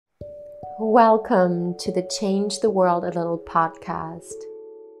Welcome to the Change the World a Little podcast.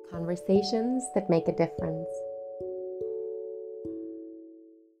 Conversations that make a difference.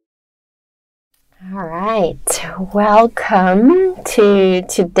 All right, welcome to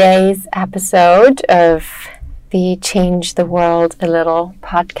today's episode of the Change the World a Little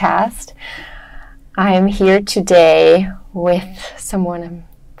podcast. I am here today with someone I'm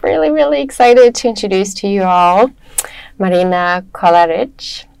really excited to introduce to you all, Marina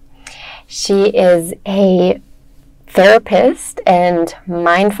Kolaric. She is a therapist and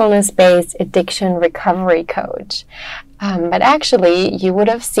mindfulness-based addiction recovery coach. But actually, you would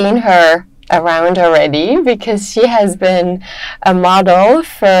have seen her around already because she has been a model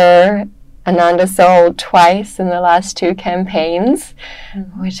for Ananda Soul twice in the last 2 campaigns,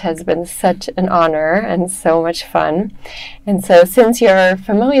 which has been such an honor and so much fun. And so since you're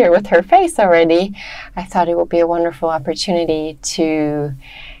familiar with her face already, I thought it would be a wonderful opportunity to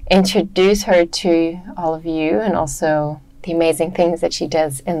introduce her to all of you and also the amazing things that she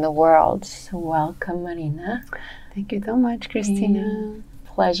does in the world. So welcome, Marina. Thank you so much, Christina.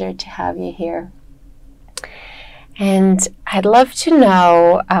 Pleasure to have you here. And I'd love to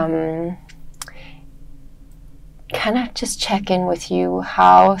know, kind of just check in with you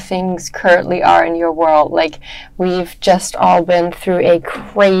how things currently are in your world. Like, we've just all been through a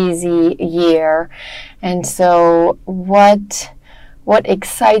crazy year. And so what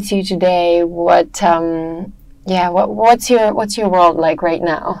excites you today? What's your world like right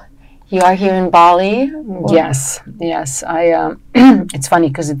now? You are here in Bali? Yes. I. It's funny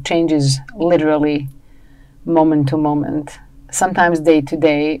because it changes literally moment to moment. Sometimes day to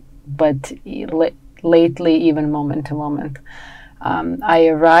day, but lately even moment to moment. I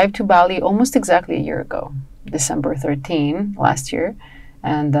arrived to Bali almost exactly a year ago, December 13 last year,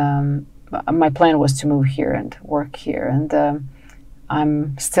 and my plan was to move here and work here, and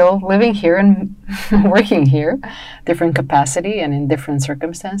I'm still living here and working here, different capacity and in different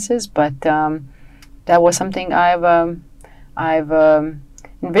circumstances. But that was something I've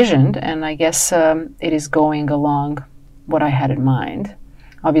envisioned, and I guess it is going along what I had in mind.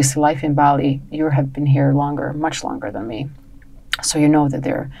 Obviously, life in Bali, you have been here longer, much longer than me, so you know that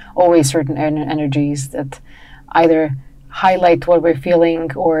there are always certain energies that either highlight what we're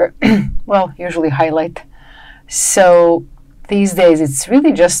feeling or, well, usually highlight. So these days, it's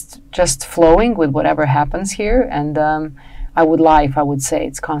really just flowing with whatever happens here, and I would lie if I would say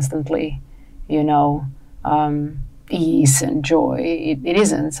it's constantly, ease and joy. It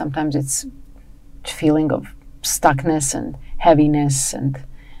isn't. Sometimes it's feeling of stuckness and heaviness, and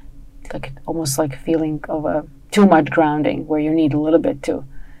almost like a feeling of a too much grounding, where you need a little bit to,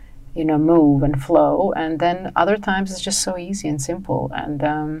 move and flow. And then other times it's just so easy and simple.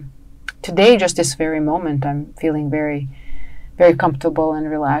 And today, just this very moment, I'm feeling very comfortable and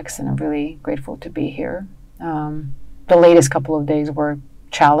relaxed, and I'm really grateful to be here. The latest couple of days were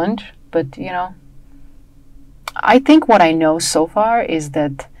challenge, but I think what I know so far is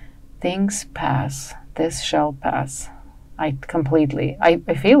that things pass. This shall pass. I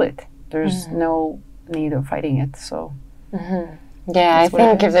feel it. There's no need of fighting it. So yeah, I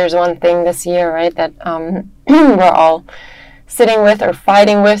think if there's one thing this year, right, that we're all sitting with or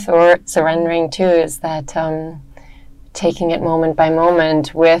fighting with or surrendering to, is that taking it moment by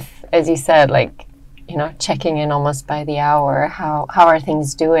moment with, as you said, checking in almost by the hour. How are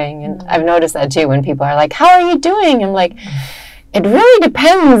things doing? And I've noticed that too, when people are like, how are you doing? I'm like, it really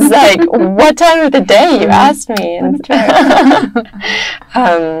depends, what time of the day you asked me.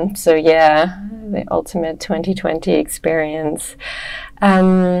 And so yeah, the ultimate 2020 experience.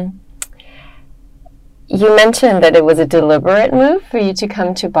 You mentioned that it was a deliberate move for you to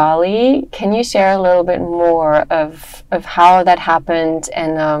come to Bali. Can you share a little bit more of how that happened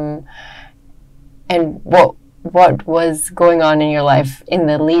and what was going on in your life in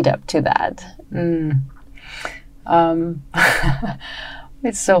the lead up to that?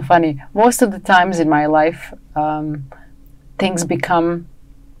 It's so funny. Most of the times in my life, things become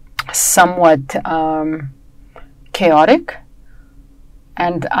somewhat chaotic.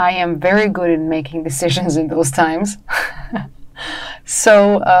 And I am very good at making decisions in those times.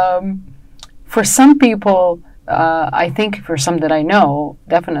 So for some people, I think for some that I know,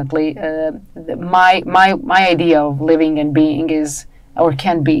 definitely, my idea of living and being is, or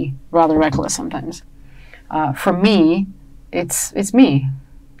can be, rather reckless sometimes. For me, it's me.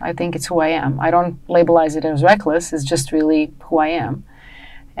 I think it's who I am. I don't labelize it as reckless. It's just really who I am.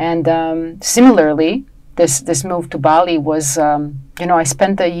 And similarly, this move to Bali was, I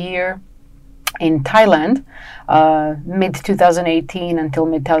spent a year in Thailand, mid 2018 until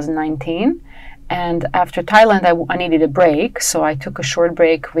mid 2019, And after Thailand, I needed a break, so I took a short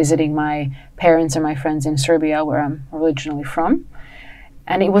break visiting my parents and my friends in Serbia, where I'm originally from.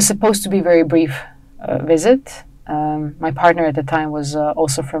 And it was supposed to be a very brief visit. My partner at the time was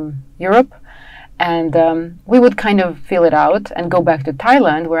also from Europe, and we would kind of feel it out and go back to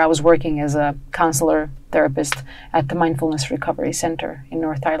Thailand, where I was working as a counselor therapist at the Mindfulness Recovery Center in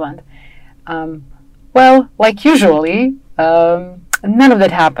North Thailand. Well, like usually, none of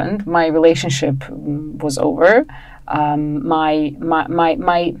that happened. My relationship was over. My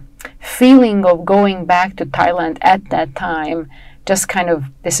feeling of going back to Thailand at that time just kind of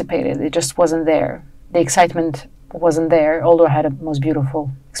dissipated. It just wasn't there. The excitement wasn't there, although I had a most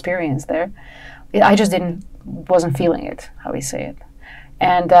beautiful experience there. I just wasn't feeling it, how we say it.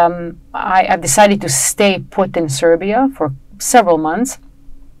 And I've decided to stay put in Serbia for several months,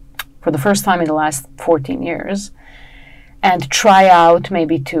 for the first time in the last 14 years, and try out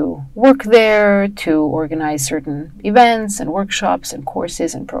maybe to work there, to organize certain events and workshops and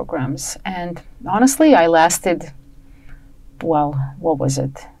courses and programs. And honestly, I lasted, well, what was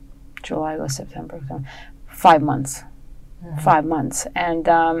it? July, August, September, October, 5 months. 5 months. And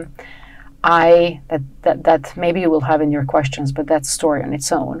that maybe you will have in your questions, but that's a story on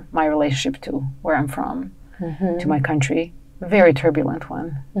its own. My relationship to where I'm from, to my country, very turbulent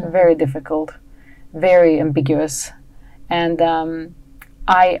one, very difficult, very ambiguous. And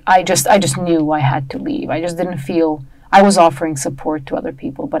I just knew I had to leave. I just didn't feel, I was offering support to other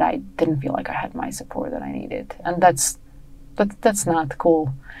people, but I didn't feel like I had my support that I needed. And that's not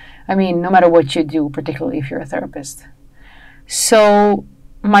cool. I mean, no matter what you do, particularly if you're a therapist. So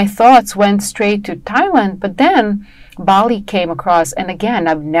my thoughts went straight to Thailand, but then Bali came across, and again,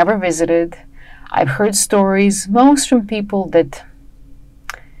 I've never visited. I've heard stories, most from people that,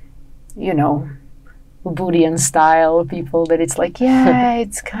 you know, Ubuddian style people, that it's like, yeah,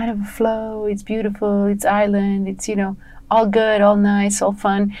 it's kind of a flow, it's beautiful, it's island, it's, you know, all good, all nice, all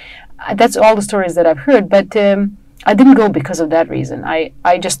fun. That's all the stories that I've heard, but I didn't go because of that reason.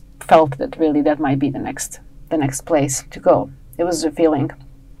 I just felt that really that might be the next place to go. It was a feeling.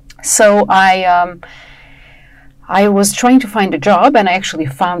 So I was trying to find a job, and I actually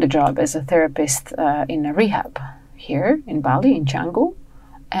found a job as a therapist in a rehab here in Bali, in Canggu,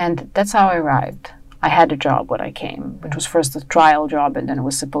 and that's how I arrived. I had a job when I came, which was first a trial job, and then it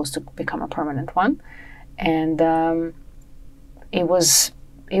was supposed to become a permanent one. And it was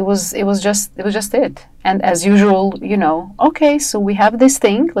just it. And as usual, you know, okay, so we have this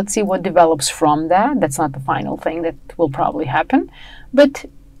thing. Let's see what develops from that. That's not the final thing that will probably happen, but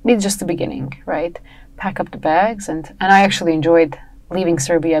it's just the beginning, right? Pack up the bags, and I actually enjoyed leaving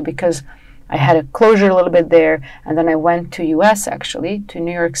Serbia because I had a closure a little bit there, and then I went to U.S. actually, to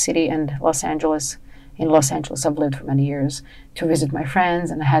New York City and Los Angeles. In Los Angeles, I've lived for many years, to visit my friends,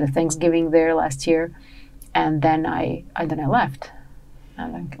 and I had a Thanksgiving there last year, and then I left,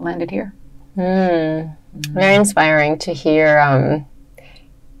 and I landed here. Very inspiring to hear.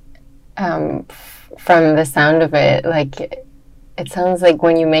 From the sound of it, like it sounds like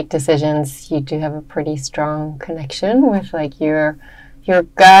when you make decisions, you do have a pretty strong connection with like your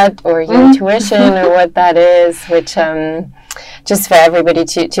gut or your intuition or what that is, which just for everybody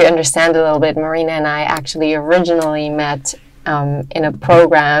to understand a little bit, Marina and I actually originally met in a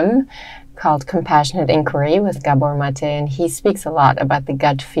program called Compassionate Inquiry with Gabor Mate, and he speaks a lot about the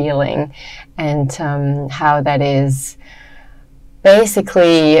gut feeling and how that is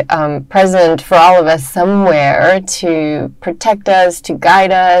basically present for all of us somewhere to protect us, to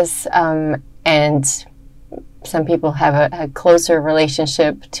guide us, and some people have a closer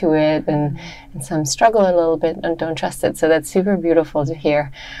relationship to it, and some struggle a little bit and don't trust it. So that's super beautiful to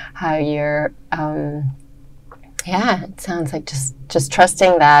hear how you're, it sounds like just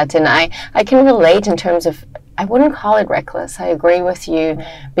trusting that. And I can relate in terms of, I wouldn't call it reckless. I agree with you,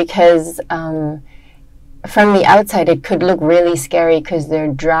 because from the outside, it could look really scary because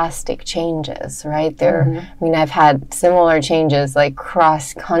they're drastic changes, right? I mean, I've had similar changes like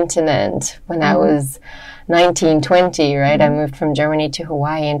cross-continent when I was 19, 20, right? I moved from Germany to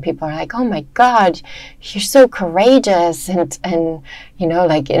Hawaii, and people are like, oh my God, you're so courageous. And you know,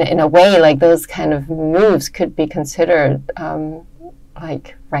 like in a way, like those kind of moves could be considered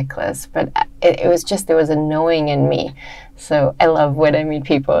like reckless, but it was just, there was a knowing in me. So I love when I meet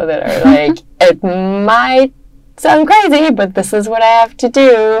people that are like, it might sound crazy, but this is what I have to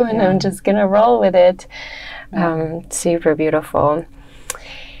do, and I'm just gonna roll with it. Super beautiful.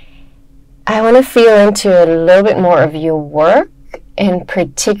 I want to feel into a little bit more of your work. In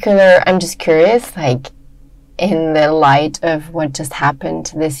particular, I'm just curious, like in the light of what just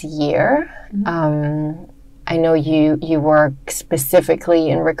happened this year, I know you work specifically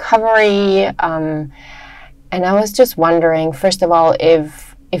in recovery, and I was just wondering, first of all,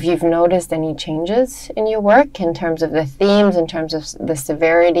 if you've noticed any changes in your work in terms of the themes, in terms of the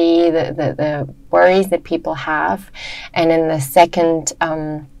severity, the worries that people have, and in the second,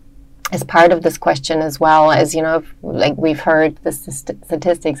 as part of this question as well, as like we've heard the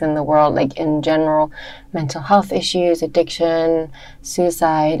statistics in the world, like in general, mental health issues, addiction,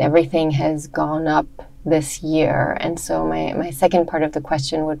 suicide, everything has gone up this year. And so my second part of the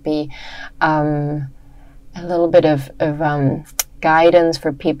question would be a little bit of guidance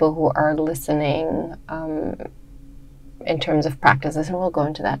for people who are listening in terms of practices, and we'll go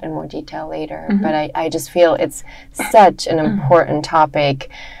into that in more detail later. Mm-hmm. But I just feel it's such an important topic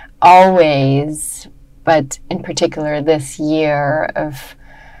always, but in particular this year, of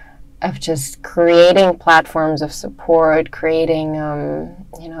just creating platforms of support, creating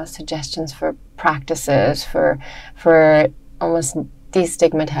suggestions for practices, for almost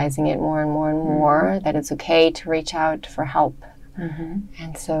destigmatizing it more and more and more, that it's okay to reach out for help. Mm-hmm.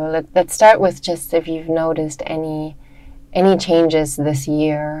 And so let's start with just if you've noticed any changes this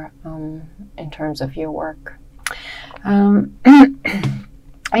year in terms of your work.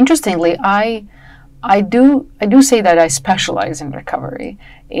 Interestingly, I do say that I specialize in recovery.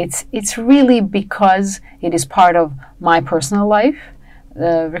 It's really because it is part of my personal life,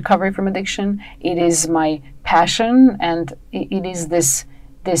 the recovery from addiction. It is my passion, and it is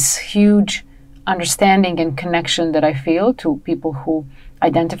this huge understanding and connection that I feel to people who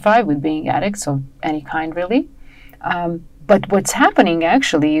identify with being addicts of any kind, really. But what's happening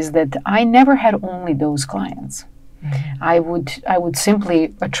actually is that I never had only those clients. Mm-hmm. I would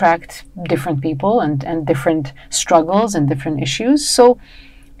simply attract different people and different struggles and different issues. So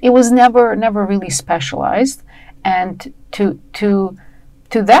it was never really specialized. And to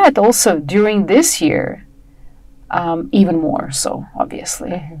that also during this year, even more so, obviously,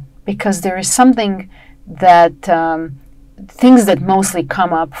 mm-hmm. because there is something that things that mostly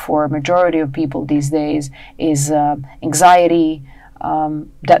come up for a majority of people these days is anxiety,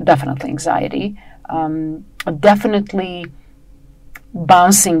 definitely anxiety. Definitely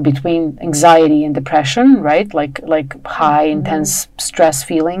bouncing between anxiety and depression, right? Like high, intense stress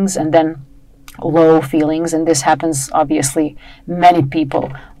feelings, and then low feelings. And this happens, obviously, many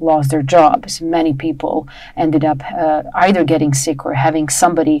people lost their jobs. Many people ended up either getting sick or having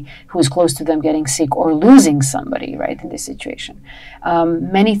somebody who's close to them getting sick, or losing somebody, right, in this situation.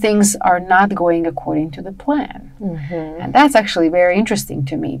 Many things are not going according to the plan. Mm-hmm. And that's actually very interesting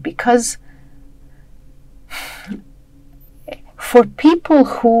to me, because for people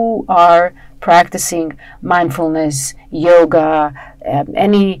who are practicing mindfulness, yoga,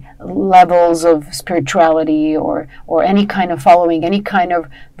 any levels of spirituality, or any kind of following any kind of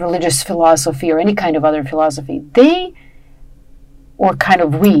religious philosophy or any kind of other philosophy, because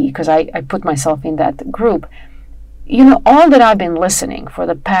I put myself in that group, all that I've been listening for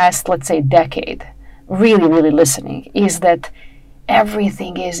the past, let's say, decade, really listening, is that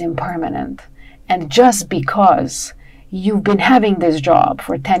everything is impermanent. And just because you've been having this job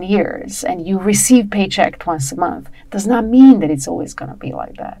for 10 years and you receive paycheck once a month does not mean that it's always going to be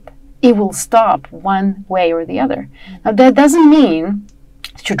like that. It will stop one way or the other. Now, that doesn't mean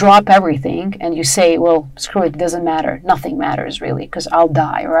that you drop everything and you say, well, screw it, doesn't matter. Nothing matters really, because I'll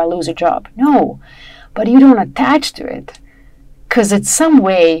die or I'll lose a job. No, but you don't attach to it, because in some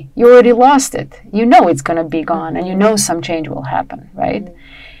way you already lost it. You know it's going to be gone, and some change will happen, right?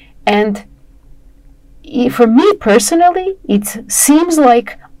 And for me personally, it seems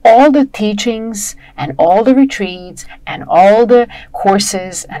like all the teachings and all the retreats and all the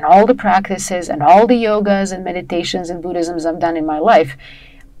courses and all the practices and all the yogas and meditations and Buddhisms I've done in my life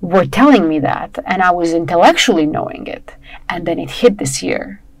were telling me that, and I was intellectually knowing it, and then it hit this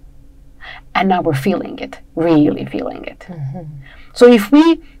year, and now we're feeling it, really feeling it. Mm-hmm. So if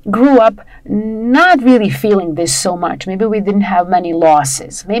we grew up not really feeling this so much, maybe we didn't have many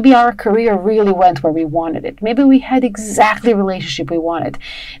losses, maybe our career really went where we wanted it, maybe we had exactly the relationship we wanted,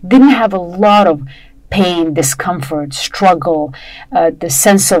 didn't have a lot of pain, discomfort, struggle, the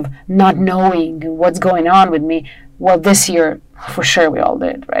sense of not knowing what's going on with me, well, this year, for sure we all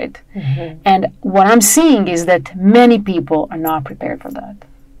did, right? Mm-hmm. And what I'm seeing is that many people are not prepared for that.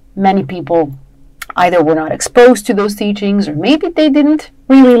 Many people either were not exposed to those teachings, or maybe they didn't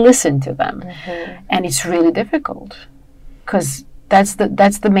really listen to them. Mm-hmm. And it's really difficult, because that's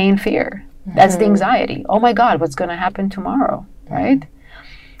the main fear. Mm-hmm. That's the anxiety. Oh my God, what's going to happen tomorrow, right?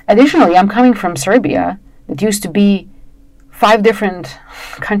 Additionally, I'm coming from Serbia, that used to be 5 different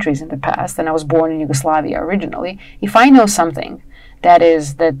countries in the past, and I was born in Yugoslavia originally. If I know something that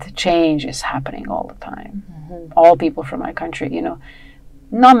is that change is happening all the time. All people from my country,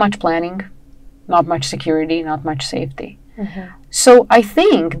 not much planning, not much security, not much safety. So I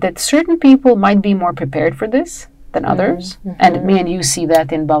think that certain people might be more prepared for this than others. And me and you see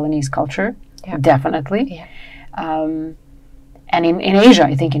that in Balinese culture, definitely. Yeah. And in Asia,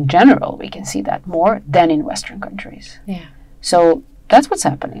 I think in general, we can see that more than in Western countries. Yeah. So that's what's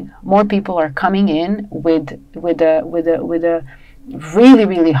happening. More people are coming in with a really,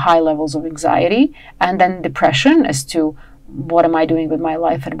 really high levels of anxiety and then depression as to what am I doing with my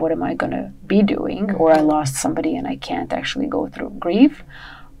life and what am I going to be doing, or I lost somebody and I can't actually go through grief.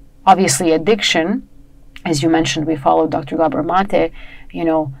 Obviously, addiction, as you mentioned, we followed Dr. Gabor Mate,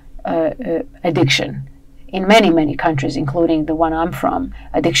 addiction. In many, many countries, including the one I'm from,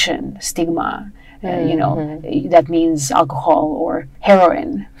 addiction, stigma, that means alcohol or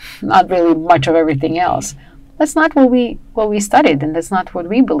heroin, not really much of everything else. That's not what we studied, and that's not what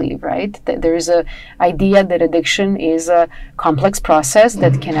we believe, right? There is a idea that addiction is a complex process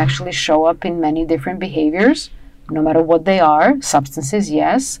that can actually show up in many different behaviors, no matter what they are. Substances,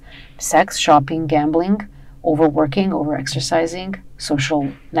 yes. Sex, shopping, gambling, overworking, overexercising,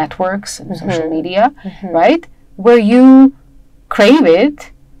 social networks and social media, right? Where you crave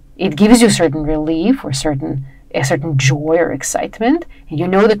it, it gives you certain relief or a certain joy or excitement, and you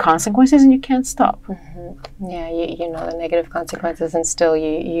know the consequences and you can't stop. Yeah, you know the negative consequences, and still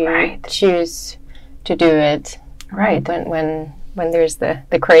you Right. choose to do it. Right. When there's the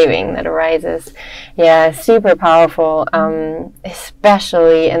craving that arises. Yeah, super powerful,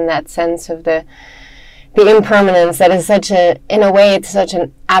 especially in that sense of the impermanence that is in a way, it's such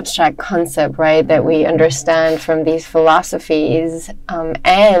an abstract concept, right, that we understand from these philosophies.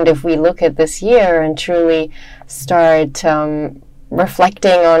 And if we look at this year and truly start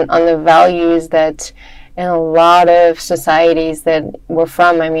reflecting on the values that in a lot of societies that we're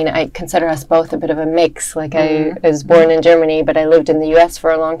from, I mean, I consider us both a bit of a mix. Like I was born in Germany, but I lived in the US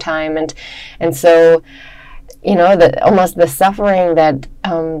for a long time. And so, almost the suffering that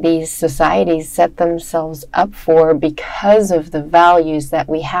these societies set themselves up for because of the values that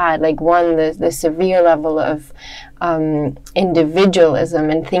we had, like the severe level of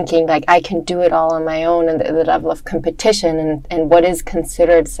individualism and thinking like I can do it all on my own, and the level of competition and what is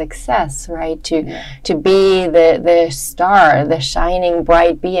considered success, right? To be the star, the shining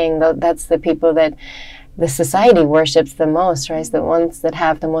bright being, that's the people that the society worships the most, right? The ones that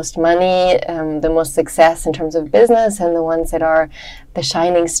have the most money, the most success in terms of business, and the ones that are the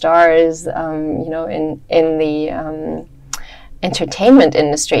shining stars, in the entertainment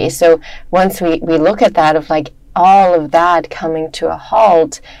industry. So once we look at that, of like all of that coming to a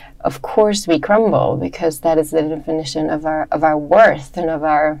halt, of course we crumble, because that is the definition of our worth and of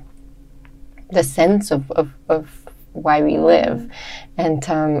the sense of why we live. And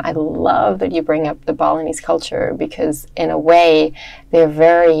I love that you bring up the Balinese culture, because in a way they're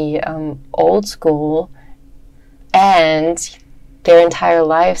very old school, and their entire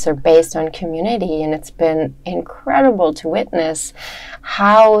lives are based on community, and it's been incredible to witness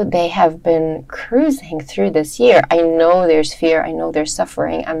how they have been cruising through this year. I know there's fear, I know there's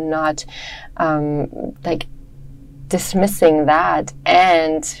suffering. I'm not dismissing that,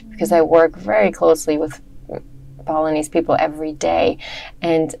 and because I work very closely with Balinese people every day,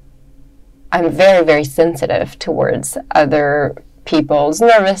 and I'm very, very sensitive towards other people's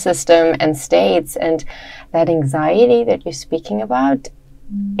nervous system and states, and that anxiety that you're speaking about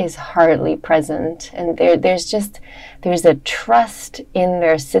is hardly present. And there's a trust in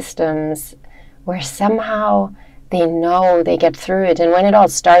their systems where somehow they know they get through it. And when it all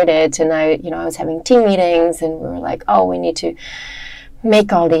started, and I was having team meetings, and we were like, oh, we need to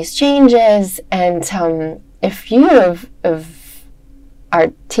make all these changes, and a few of our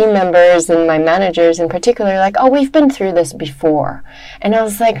team members and my managers in particular, like, oh, we've been through this before. And I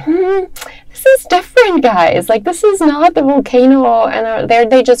was like, this is different, guys. Like, this is not the volcano. And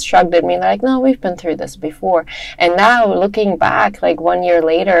they just shrugged at me. They're like, no, we've been through this before. And now looking back, like 1 year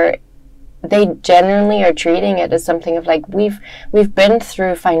later, they generally are treating it as something of like, we've been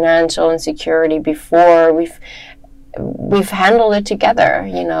through financial insecurity before. We've handled it together,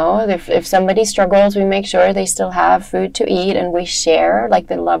 If somebody struggles, we make sure they still have food to eat, and we share. Like,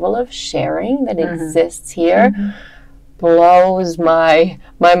 the level of sharing that exists here blows my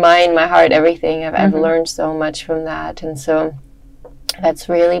mind, my heart, everything. I've learned so much from that, and so that's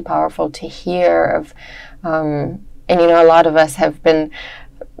really powerful to hear of. And a lot of us have been,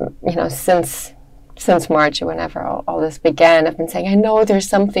 since March, or whenever all this began, I've been saying, I know there's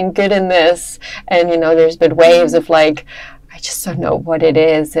something good in this. And, there's been waves of like, I just don't know what it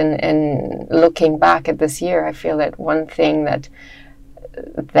is. And looking back at this year, I feel that one thing that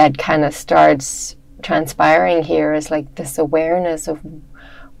that kind of starts transpiring here is like this awareness of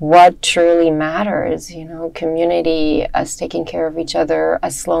what truly matters, you know, community, us taking care of each other,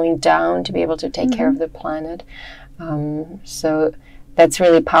 us slowing down to be able to take care of the planet. So that's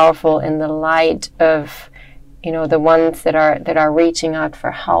really powerful in the light of, you know, the ones that are reaching out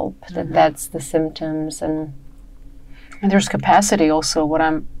for help, that's the symptoms. And there's capacity also. What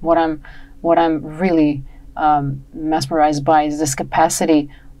I'm really mesmerized by is this capacity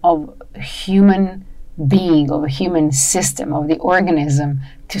of human being, of a human system, of the organism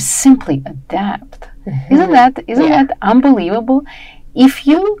to simply adapt. Isn't that unbelievable? If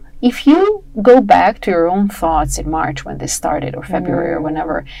you go back to your own thoughts in March when this started, or February, or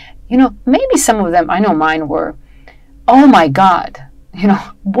whenever, you know, maybe some of them, I know mine were, oh my God, you know,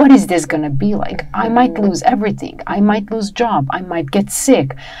 what is this going to be like? I might lose everything. I might lose job. I might get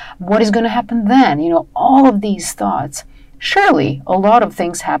sick. What is going to happen then? You know, all of these thoughts. Surely a lot of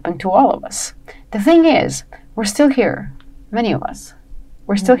things happen to all of us. The thing is, we're still here. Many of us.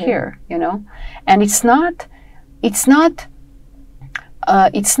 We're still here, you know? And it's not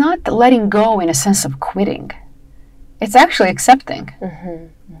letting go in a sense of quitting. It's actually accepting.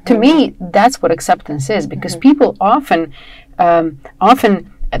 To me, that's what acceptance is, because people often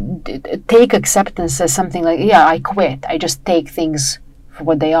take acceptance as something like, yeah, I quit. I just take things for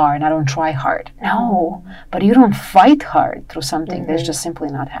what they are and I don't try hard. No, but you don't fight hard through something that's just simply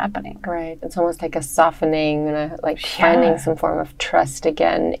not happening. Right. It's almost like a softening, like finding some form of trust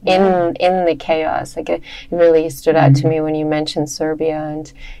again in the chaos. Like it really stood out to me when you mentioned Serbia, and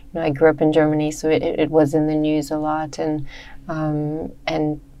you know, I grew up in Germany, so it was in the news a lot, and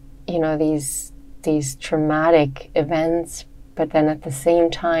you know, these traumatic events, but then at the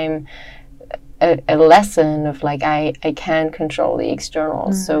same time a lesson of like I can control the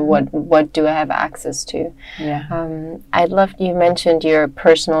externals. So what do I have access to? I'd love, you mentioned your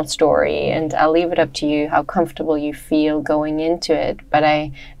personal story, and I'll leave it up to you how comfortable you feel going into it, but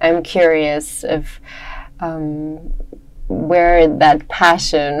I'm curious of where that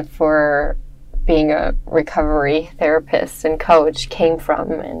passion for being a recovery therapist and coach came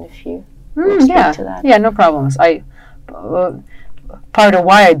from, and if you speak to that. Yeah, no problems. Part of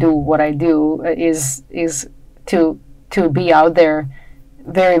why I do what I do is to be out there,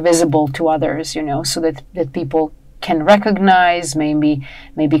 very visible to others, you know, so that people can recognize, maybe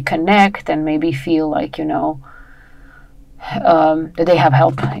connect, and maybe feel like, you know, that they have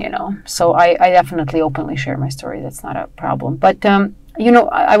help, you know. So I definitely openly share my story. That's not a problem. But you know,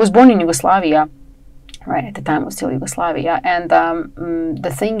 I was born in Yugoslavia. Right, at the time it was still Yugoslavia, and the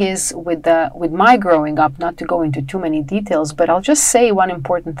thing is, with my growing up, not to go into too many details, but I'll just say one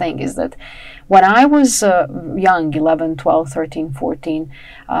important thing is that when I was young, 11, 12, 13, 14,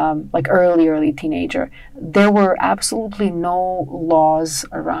 like early teenager, there were absolutely no laws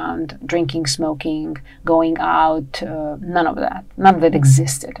around drinking, smoking, going out, none of that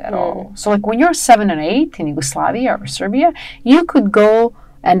existed at all. So like when you're 7 and 8 in Yugoslavia or Serbia, you could go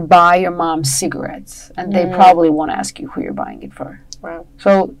and buy your mom cigarettes, and they probably won't ask you who you're buying it for. Wow.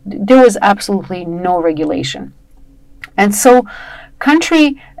 So there was absolutely no regulation. And so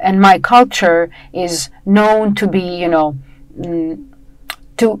country and my culture is known to be, you know,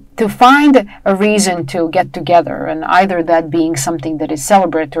 to find a reason to get together, and either that being something that is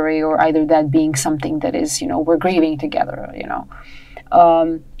celebratory, or either that being something that is, you know, we're grieving together, you know.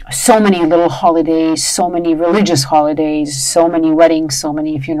 So many little holidays, so many religious holidays, so many weddings, so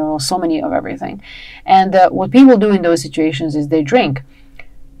many funerals, so many of everything. And what people do in those situations is they drink.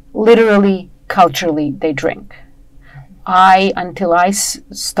 Literally, culturally, they drink. Until I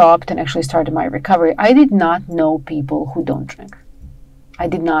stopped and actually started my recovery, I did not know people who don't drink. I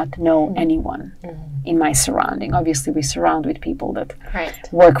did not know anyone in my surrounding. Obviously, we surround with people that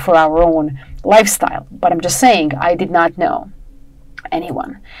work for our own lifestyle. But I'm just saying, I did not know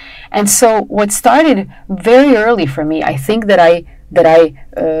anyone. And so what started very early for me, I think that I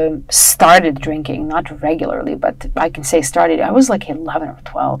started drinking, not regularly, but I can say started, I was like 11 or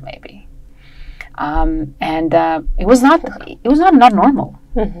 12 maybe. And it was not normal.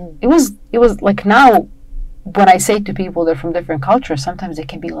 It was like, now when I say to people that are from different cultures, sometimes they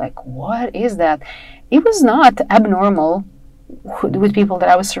can be like, what is that? It was not abnormal with people that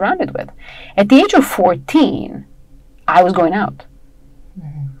I was surrounded with. At the age of 14, I was going out.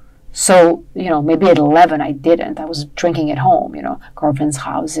 So, you know, maybe at 11 I didn't. I was drinking at home, you know, girlfriends'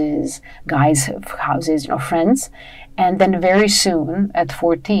 houses, guys' houses, you know, friends. And then very soon, at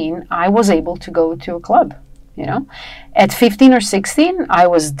 14, I was able to go to a club, you know. At 15 or 16, I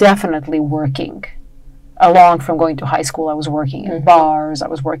was definitely working along from going to high school, I was working in bars, I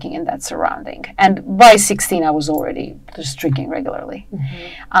was working in that surrounding. And by 16, I was already just drinking regularly.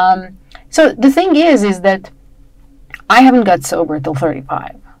 So the thing is that I haven't got sober till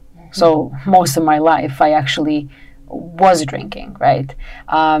 35. So most of my life, I actually was drinking, right?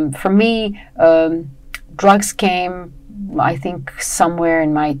 For me, drugs came, I think, somewhere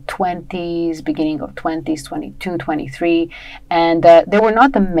in my 20s, beginning of 20s, 22, 23. And they were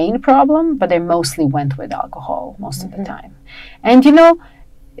not the main problem, but they mostly went with alcohol most of the time. And, you know,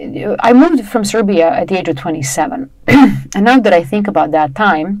 I moved from Serbia at the age of 27. And now that I think about that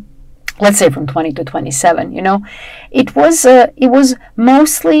time, let's say from 20 to 27, you know, it was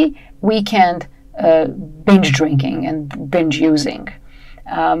mostly weekend binge drinking and binge using.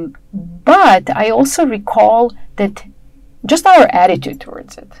 But I also recall that just our attitude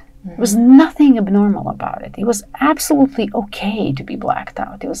towards it. There was nothing abnormal about it. It was absolutely okay to be blacked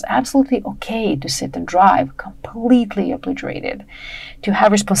out. It was absolutely okay to sit and drive completely obliterated, to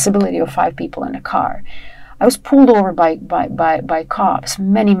have responsibility of 5 people in a car. I was pulled over by cops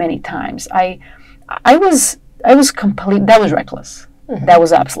many times. I was complete. That was reckless. That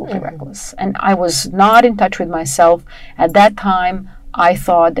was absolutely reckless. And I was not in touch with myself at that time. I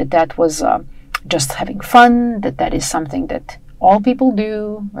thought that was just having fun. That is something that all people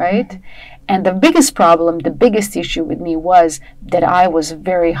do, right? And the biggest problem, the biggest issue with me was that I was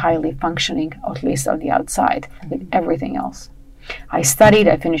very highly functioning, at least on the outside, with everything else. I studied,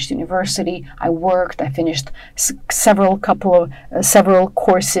 I finished university, I worked, I finished several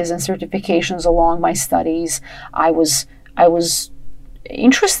courses and certifications along my studies. I was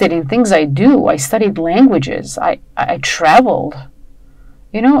interested in things I do. I studied languages. I traveled.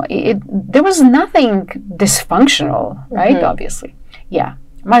 You know, there was nothing dysfunctional, right? Obviously. Yeah.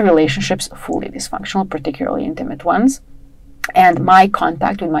 My relationships fully dysfunctional, particularly intimate ones. And my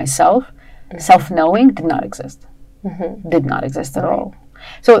contact with myself, self-knowing, did not exist. Did not exist at all.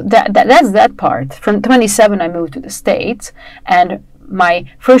 So that's that part. From 27, I moved to the States, and my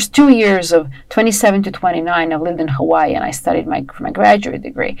first 2 years of 27 to 29, I lived in Hawaii, and I studied for my graduate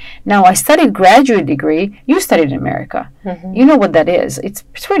degree. Now, I studied graduate degree. You studied in America. You know what that is. It's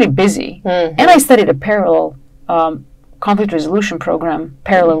pretty busy. And I studied a parallel conflict resolution program,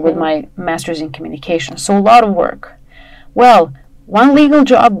 parallel with my master's in communication. So a lot of work. Well, one legal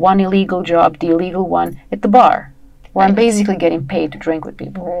job, one illegal job, the illegal one at the bar, where I'm basically getting paid to drink with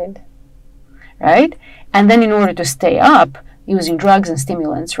people. Right? And then in order to stay up, using drugs and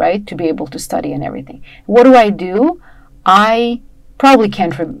stimulants, right, to be able to study and everything. What do? I probably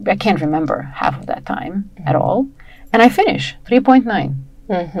can't remember half of that time at all. And I finish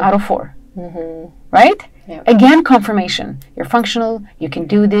 3.9 out of 4. Right? Yep. Again, confirmation. You're functional. You can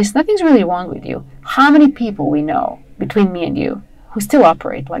do this. Nothing's really wrong with you. How many people we know, between me and you, who still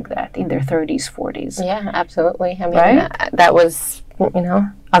operate like that in their 30s, 40s? Yeah, absolutely. I mean, that was, you know,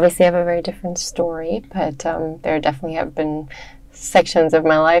 obviously I have a very different story, but there definitely have been sections of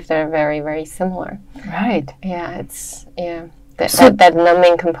my life that are very, very similar. Right. Yeah, that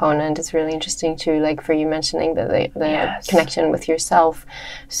numbing component is really interesting too, like for you mentioning the connection with yourself.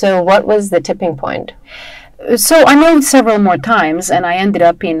 So what was the tipping point? So I moved several more times, and I ended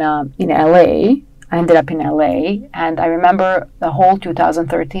up in LA. And I remember the whole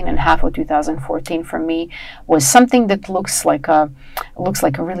 2013 and half of 2014 for me was something that looks like a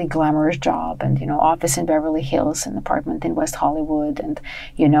really glamorous job, and, you know, office in Beverly Hills, an apartment in West Hollywood, and,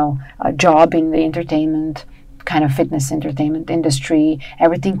 you know, a job in the entertainment, kind of fitness entertainment industry,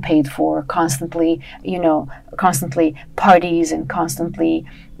 everything paid for, constantly parties, and constantly,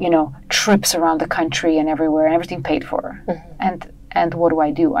 you know, trips around the country and everywhere, and everything paid for. And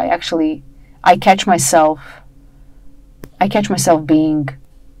what do? I catch myself being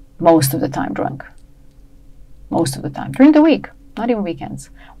most of the time drunk. Most of the time. During the week, not even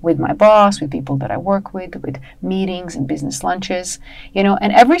weekends. With my boss, with people that I work with meetings and business lunches, you know,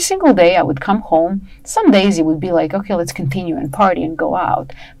 and every single day I would come home. Some days it would be like, okay, let's continue and party and go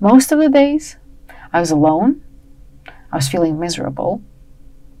out. Most of the days I was alone. I was feeling miserable.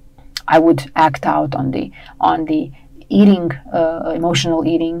 I would act out on the eating, emotional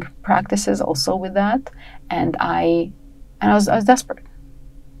eating practices also with that, and I was desperate.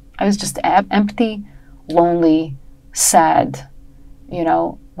 I was just empty, lonely, sad, you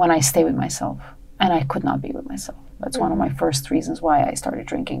know, when I stay with myself, and I could not be with myself. That's one of my first reasons why I started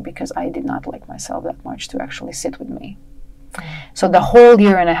drinking, because I did not like myself that much to actually sit with me. So the whole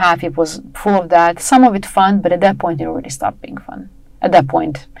year and a half, it was full of that. Some of it fun, but at that point, it already stopped being fun. At that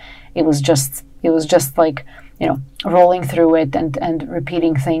point, it was just like, you know, rolling through it and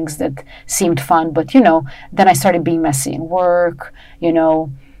repeating things that seemed fun. But, you know, then I started being messy in work, you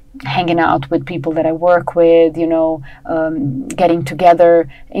know, hanging out with people that I work with, getting together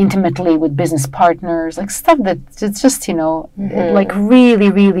intimately with business partners, like stuff that it's just, like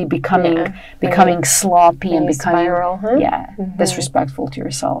really, really becoming sloppy and becoming spiral, disrespectful to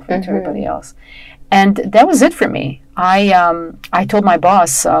yourself and to everybody else. And that was it for me. I told my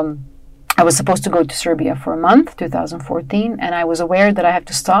boss I was supposed to go to Serbia for a month, 2014, and I was aware that I have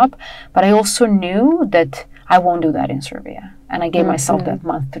to stop, but I also knew that I won't do that in Serbia. And I gave myself that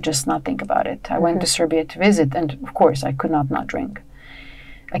month to just not think about it. I went to Serbia to visit, and of course, I could not drink.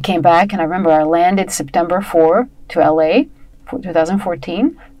 I came back, and I remember I landed September 4 to LA for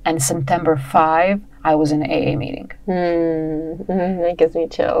 2014, and September 5, I was in an AA meeting. That gives me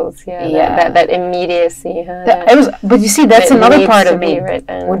chills. Yeah. That immediacy. But you see, that's another part of me.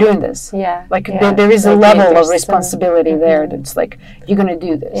 We're doing this. Yeah. There is a level of responsibility there that's like, you're going to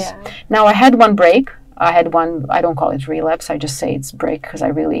do this. Yeah. Now, I had one break. I don't call it relapse, I just say it's break because I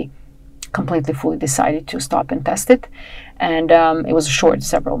really completely, fully decided to stop and test it. And it was a short,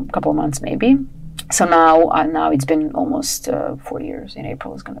 couple of months maybe. So now it's been almost 4 years. In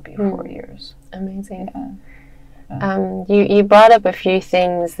April it's going to be 4 years. Amazing. You brought up a few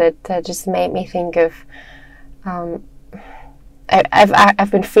things that just made me think of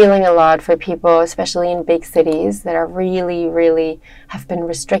I've been feeling a lot for people, especially in big cities, that are really, really have been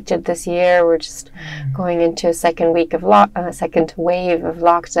restricted this year. We're just going into a second wave of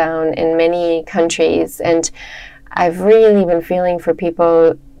lockdown in many countries, and I've really been feeling for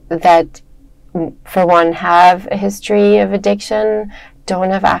people that, for one, have a history of addiction,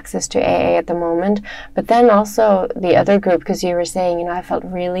 don't have access to AA at the moment, but then also the other group, because you were saying, I felt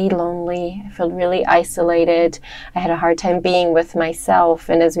really lonely, I felt really isolated, I had a hard time being with myself,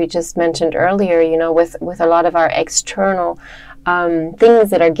 and as we just mentioned earlier, with a lot of our external things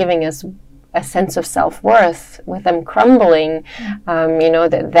that are giving us a sense of self-worth, with them crumbling,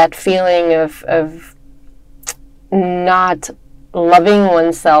 that feeling of not loving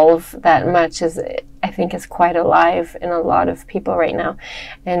oneself that much I think is quite alive in a lot of people right now.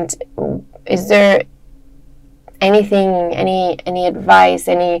 And is there anything, any advice,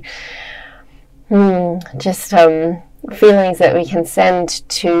 any feelings that we can send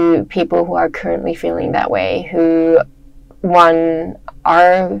to people who are currently feeling that way, who, one,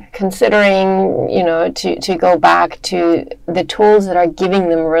 are considering, to go back to the tools that are giving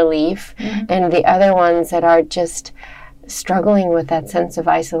them relief, and the other ones that are just struggling with that sense of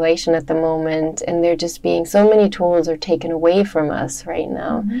isolation at the moment, and there just being so many tools are taken away from us right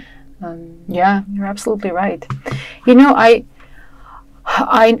now. Yeah, you're absolutely right.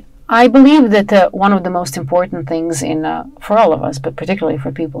 I believe that one of the most important things for all of us, but particularly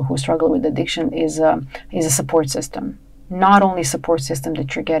for people who struggle with addiction, is a support system. Not only support system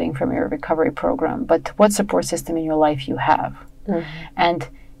that you're getting from your recovery program, but what support system in your life you have. And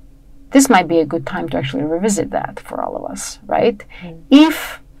this might be a good time to actually revisit that for all of us, right?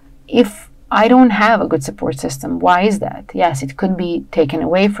 If I don't have a good support system, why is that? Yes, it could be taken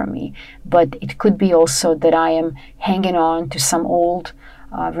away from me, but it could be also that I am hanging on to some old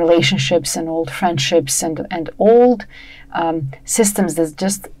relationships and old friendships and old systems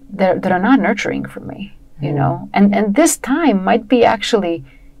that are not nurturing for me, And this time might be actually,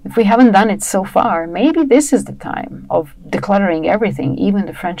 if we haven't done it so far, maybe this is the time of decluttering everything, even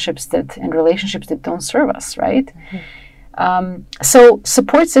the friendships and relationships that don't serve us, right? So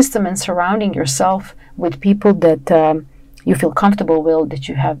support system and surrounding yourself with people that you feel comfortable with,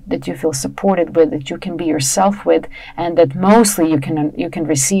 that you feel supported with, that you can be yourself with, and that mostly you can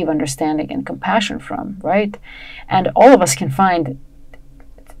receive understanding and compassion from, right? And all of us can find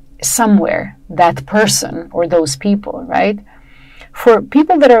somewhere that person or those people, right? For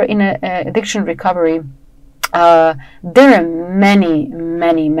people that are in addiction recovery, there are many,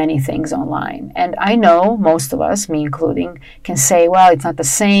 many, many things online. And I know most of us, me including, can say, well, it's not the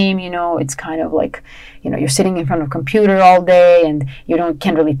same, it's kind of like, you're sitting in front of a computer all day and you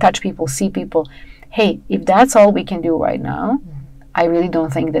can't really touch people, see people. Hey, if that's all we can do right now, I really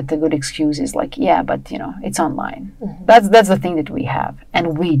don't think that the good excuse is like, yeah, but it's online. That's the thing that we have.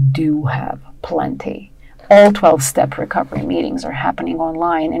 And we do have plenty. All 12-step recovery meetings are happening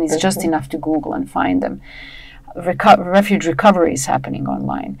online, and it's just enough to Google and find them. Refuge recovery is happening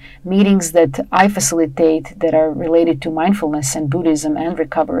online. Meetings that I facilitate that are related to mindfulness and Buddhism and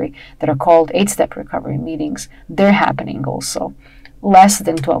recovery that are called 8-step recovery meetings, they're happening also. Less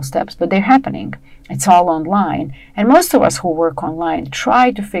than 12 steps, but they're happening. It's all online. And most of us who work online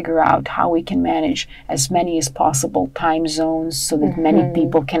try to figure out how we can manage as many as possible time zones so that many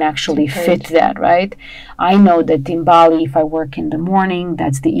people can actually fit that, right? I know that in Bali, if I work in the morning,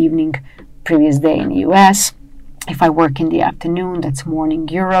 that's the evening previous day in the US. If I work in the afternoon, that's morning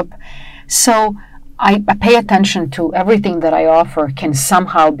Europe. So I pay attention to everything that I offer can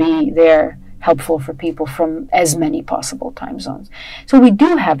somehow be there helpful for people from as many possible time zones. So we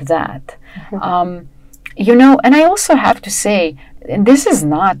do have that. You know, and I also have to say, and this is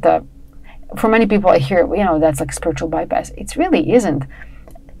not for many people I hear, you know, that's like spiritual bypass. It really isn't.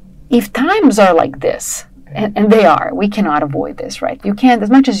 If times are like this, and they are, we cannot avoid this, right? You can't, as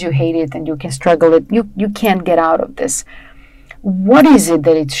much as you hate it and you can struggle it, you can't get out of this. What is it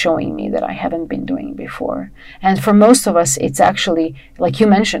that it's showing me that I haven't been doing before? And for most of us, it's actually, like you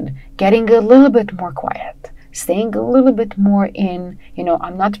mentioned, getting a little bit more quiet, staying a little bit more in, you know,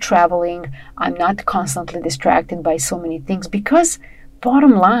 I'm not traveling, I'm not constantly distracted by so many things, because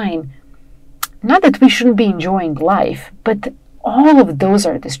bottom line, not that we shouldn't be enjoying life, but all of those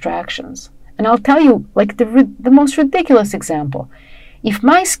are distractions. And I'll tell you, like the most ridiculous example. If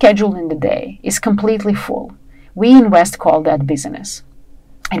my schedule in the day is completely full, we in West call that busyness.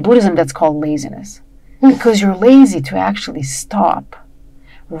 In Buddhism, that's called laziness. Because you're lazy to actually stop,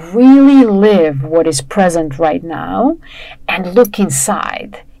 really live what is present right now, and look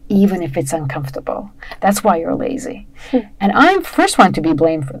inside, even if it's uncomfortable. That's why you're lazy. And I'm first one to be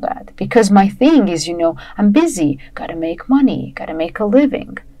blamed for that, because my thing is, you know, I'm busy, gotta make money, gotta make a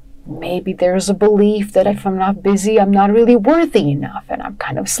living. Maybe there's a belief that if I'm not busy, I'm not really worthy enough, and I'm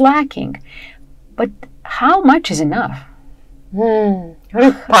kind of slacking. But how much is enough? What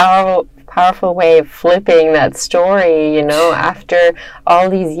a powerful way of flipping that story, you know, after all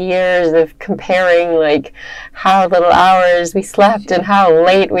these years of comparing like how little hours we slept and how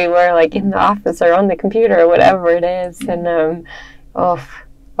late we were like in the office or on the computer or whatever it is. And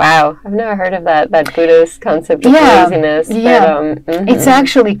wow, I've never heard of that Buddhist concept of laziness. Yeah, but, it's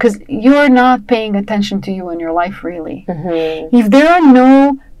actually because you're not paying attention to you in your life, really. If there are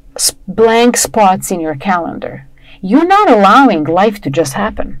no blank spots in your calendar, you're not allowing life to just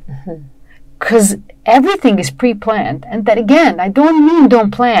happen, because everything is pre-planned. And that, again, I don't mean don't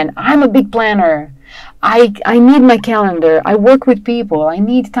plan. I'm a big planner. I need my calendar. I work with people. I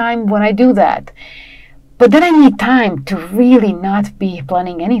need time when I do that. But then I need time to really not be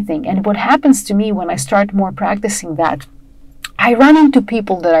planning anything. And what happens to me when I start more practicing that, I run into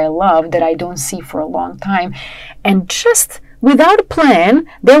people that I love that I don't see for a long time, and just without a plan,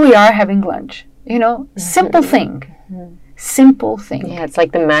 there we are having lunch. You know, simple thing. Simple thing. Yeah, it's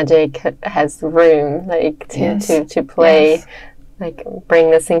like the magic has room, like to play, like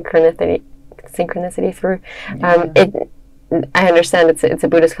bring the synchronicity through. I understand it's a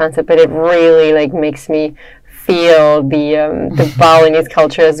Buddhist concept, but it really like makes me feel the Balinese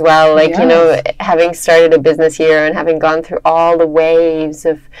culture as well. Like, you know, having started a business here and having gone through all the waves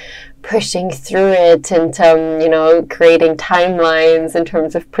of pushing through it and you know, creating timelines in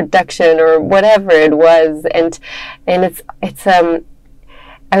terms of production or whatever it was, and it's I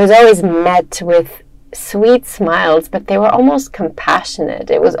was always met with sweet smiles, but they were almost compassionate.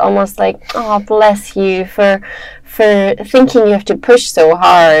 It was almost like, oh, bless you for thinking you have to push so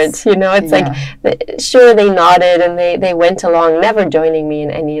hard, you know. It's like, sure, they nodded and they went along, never joining me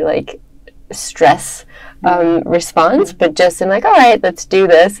in any like stress response, but just in like, all right, let's do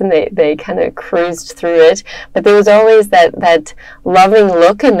this, and they kind of cruised through it. But there was always that loving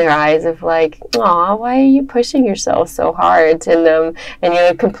look in their eyes of like, aw, why are you pushing yourself so hard? And you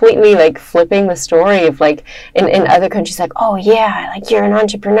know, completely like flipping the story of like in other countries, like, oh yeah, like you're an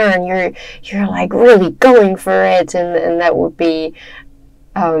entrepreneur and you're like really going for it, and that would be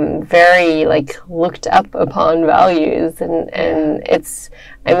very like looked up upon values, and it's,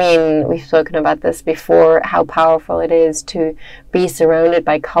 I mean, we've spoken about this before, how powerful it is to be surrounded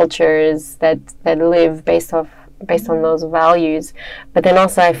by cultures that live based on those values. But then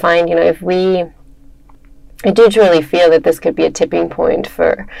also I find, you know, I do truly feel that this could be a tipping point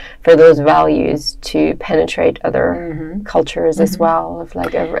for those values to penetrate other cultures as well, of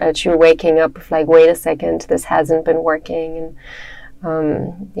like a true waking up of like, wait a second, this hasn't been working.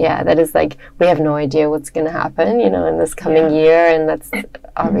 And that is like, we have no idea what's going to happen, you know, in this coming year, and let's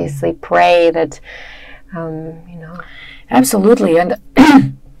obviously pray that, you know. Absolutely. And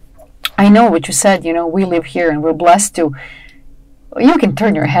I know what you said, you know, we live here and we're blessed to, you can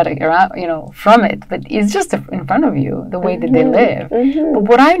turn your head around, you know, from it, but it's just in front of you, the way that they live. But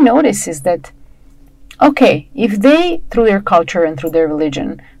what I notice is that, okay, if they, through their culture and through their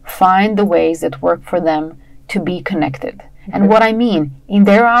religion, find the ways that work for them to be connected. And what I mean, in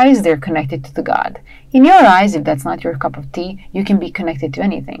their eyes, they're connected to the God. in your eyes, if that's not your cup of tea, you can be connected to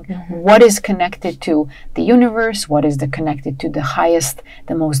anything. What is connected to the universe? What is connected to the highest,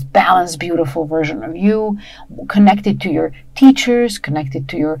 the most balanced, beautiful version of you? Connected to your teachers, connected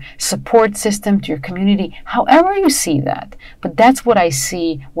to your support system, to your community, however you see that. But that's what I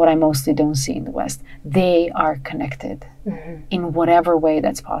see, what I mostly don't see in the West. They are connected in whatever way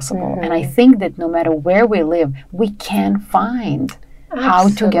that's possible. And I think that no matter where we live, we can find how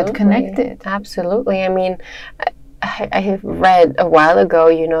to get connected. Absolutely. I mean, I have read a while ago,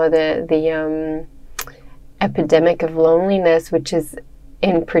 you know, the epidemic of loneliness, which is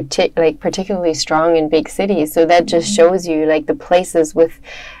particularly strong in big cities. So that just shows you like the places with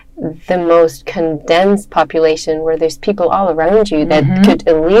the most condensed population where there's people all around you that could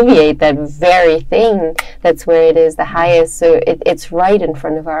alleviate that very thing. That's where it is the highest. So it's right in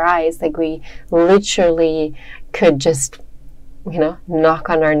front of our eyes. Like we literally could just, you know, knock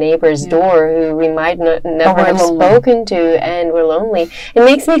on our neighbor's door who we might never have spoken to, and we're lonely. It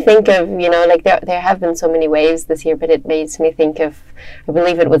makes me think of, you know, like there have been so many waves this year, but it makes me think of, I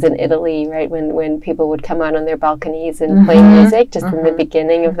believe it was in Italy, right, when people would come out on their balconies and play music just in the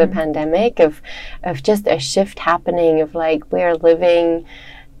beginning of the pandemic, of just a shift happening of like we're living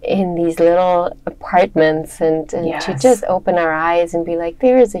in these little apartments and to just open our eyes and be like,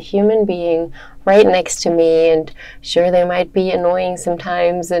 there is a human being right next to me, and sure they might be annoying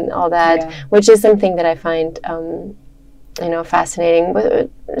sometimes and all that, which is something that I find you know, fascinating,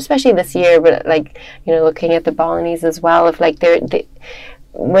 especially this year, but like, you know, looking at the Balinese as well, of like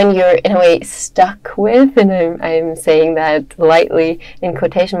when you're in a way stuck with, and I'm saying that lightly in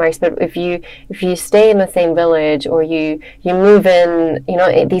quotation marks, but if you stay in the same village, or you move in, you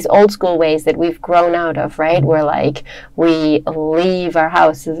know, these old school ways that we've grown out of, right, where like we leave our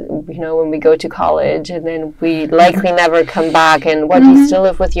houses, you know, when we go to college, and then we likely never come back, and what, you still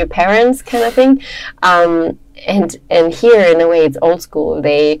live with your parents kind of thing, and here in a way it's old school.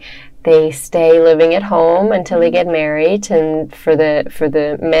 They stay living at home until they get married, and for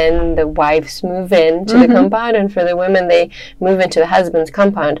the men, the wives move into the compound, and for the women, they move into the husband's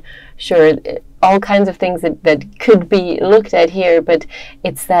compound. Sure, all kinds of things that could be looked at here, but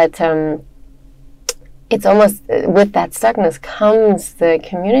it's that it's almost with that stuckness comes the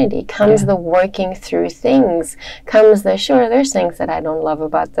community, comes the working through things, comes the, sure, there's things that I don't love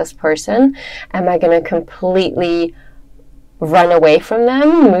about this person. Am I going to completely run away from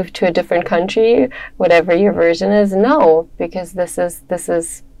them, move to a different country, whatever your version is? No, because this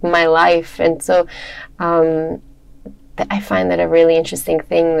is my life. And so I find that a really interesting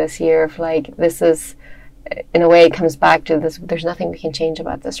thing this year of like, this is, in a way, it comes back to this, there's nothing we can change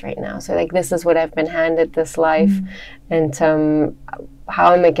about this right now. So like, this is what I've been handed, this life, and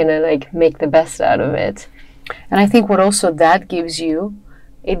how am I gonna like make the best out of it? And I think what also that gives you,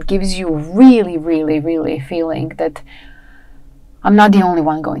 it gives you really, really, really feeling that I'm not the only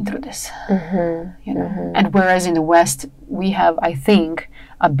one going through this, you know. And whereas in the West, we have, I think,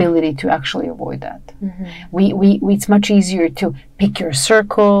 ability to actually avoid that. We it's much easier to pick your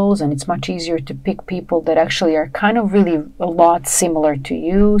circles, and it's much easier to pick people that actually are kind of really a lot similar to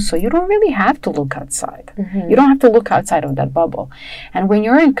you. So you don't really have to look outside. You don't have to look outside of that bubble. And when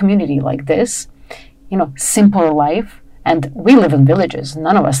you're in a community like this, you know, simpler life. And we live in villages.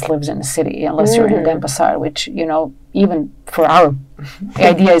 None of us lives in a city unless you're in Denpasar, which, you know, even for our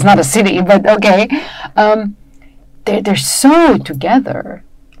idea is not a city, but okay. They're so together,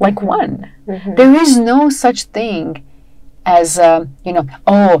 like one. There is no such thing as, you know,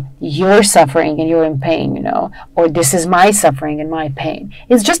 oh, you're suffering and you're in pain, you know, or this is my suffering and my pain.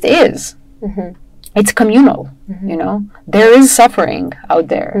 It just is. It's communal, you know. There is suffering out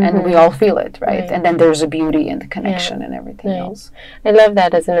there, and we all feel it, right? And then there's a beauty and the connection and everything else. I love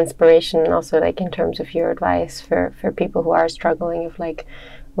that as an inspiration, and also like in terms of your advice for people who are struggling, of like,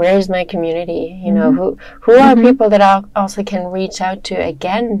 where is my community? You know, who are people that I also can reach out to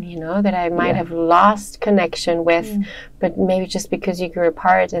again, you know, that I might have lost connection with, but maybe just because you grew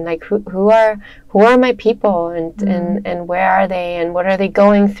apart, and like who are my people, and where are they, and what are they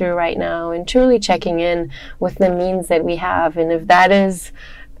going through right now, and truly checking in with the means that we have. And if that is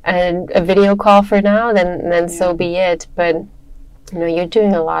a video call for now, then so be it. But you know, you're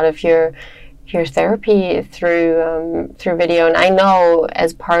doing a lot of your therapy through video, and I know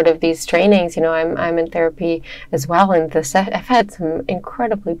as part of these trainings, you know, I'm in therapy as well, and I've had some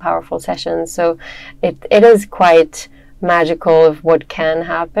incredibly powerful sessions. So it is quite magical of what can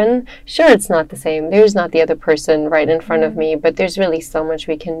happen. Sure, it's not the same. There's not the other person right in front of me, but there's really so much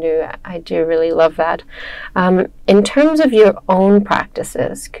we can do. I do really love that. In terms of your own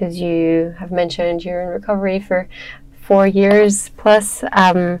practices, because you have mentioned you're in recovery for 4 years plus.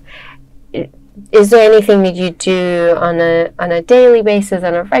 is there anything that you do on a daily basis,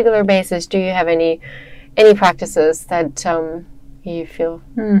 on a regular basis? Do you have any practices that you feel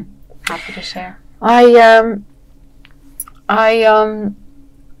happy to share?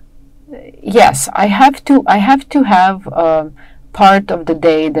 Yes, I have to have a part of the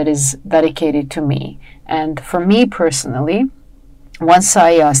day that is dedicated to me. And for me personally, once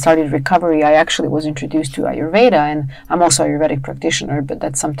I started recovery, I actually was introduced to Ayurveda, and I'm also an Ayurvedic practitioner, but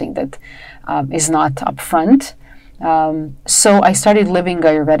that's something that is not upfront. So I started living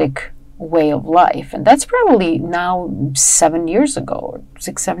Ayurvedic way of life, and that's probably now 7 years ago, or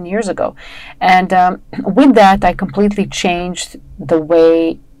 6-7 years ago. And with that, I completely changed the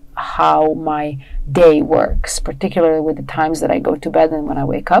way how my day works, particularly with the times that I go to bed and when I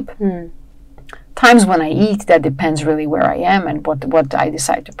wake up. Times when I eat, that depends really where I am and what I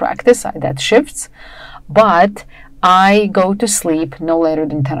decide to practice. That shifts. But I go to sleep no later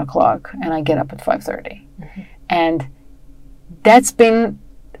than 10 o'clock and I get up at 5:30. And that's been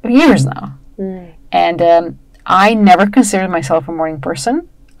years now. And I never considered myself a morning person.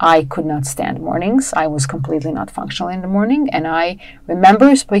 I could not stand mornings. I was completely not functional in the morning. And I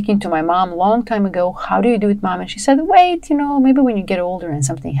remember speaking to my mom a long time ago, how do you do it, Mom? And she said, wait, maybe when you get older and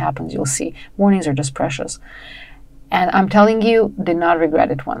something happens, you'll see. Mornings are just precious. And I'm telling you, did not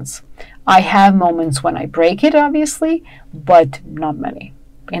regret it once. I have moments when I break it, obviously, but not many.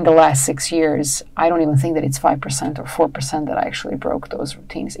 In the last 6 years, I don't even think that it's 5% or 4% that I actually broke those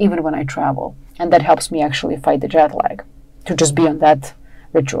routines, even when I travel. And that helps me actually fight the jet lag, to just be on that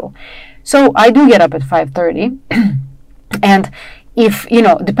ritual. So I do get up at 5:30, and if,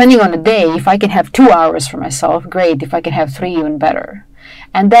 depending on the day, if I can have 2 hours for myself, great. If I can have 3, even better.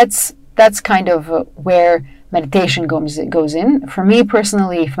 And that's kind of where meditation goes in. For me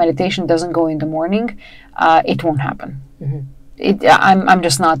personally, if meditation doesn't go in the morning, it won't happen. I'm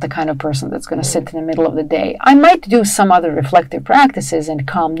just not the kind of person that's going to sit in the middle of the day. I might do some other reflective practices and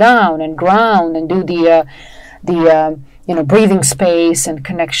calm down and ground and do the breathing space and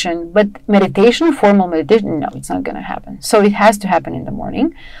connection. But meditation, formal meditation, no, it's not going to happen. So it has to happen in the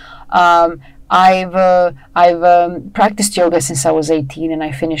morning. I've practiced yoga since I was 18, and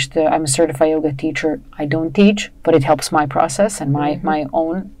I finished. I'm a certified yoga teacher. I don't teach, but it helps my process and my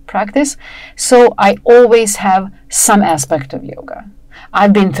own practice. So I always have some aspect of yoga.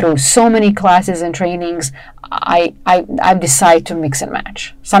 I've been through so many classes and trainings. I decide to mix and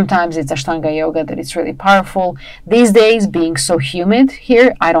match. Sometimes it's Ashtanga yoga that it's really powerful. These days, being so humid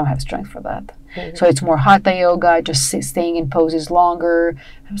here, I don't have strength for that. So it's more Hatha yoga, just staying in poses longer,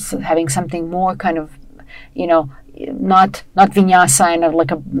 having something more kind of, not vinyasa and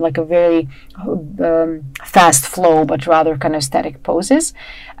like a very fast flow, but rather kind of static poses.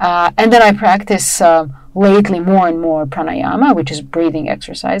 And then I practice lately more and more pranayama, which is breathing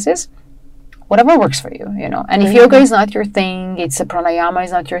exercises. Whatever works for you, And if yoga is not your thing, it's a pranayama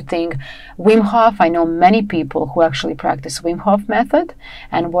is not your thing. Wim Hof, I know many people who actually practice Wim Hof method.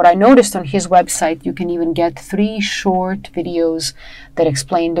 And what I noticed on his website, you can even get 3 short videos that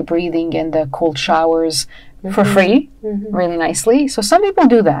explain the breathing and the cold showers for free, really nicely. So some people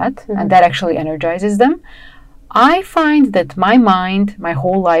do that, and that actually energizes them. I find that my mind, my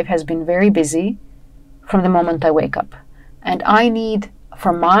whole life has been very busy from the moment I wake up. And I need,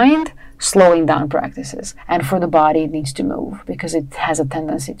 for mind, slowing down practices, and for the body it needs to move because it has a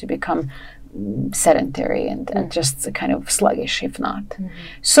tendency to become sedentary and just kind of sluggish if not.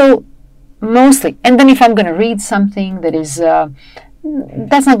 So mostly, and then if I'm going to read something that is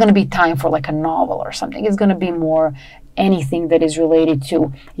that's not going to be time for like a novel or something. It's going to be more anything that is related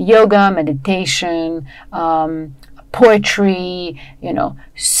to yoga, meditation, poetry,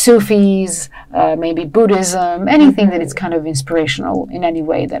 Sufis, maybe Buddhism, anything that is kind of inspirational in any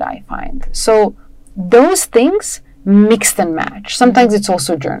way that I find. So those things mixed and match. Sometimes it's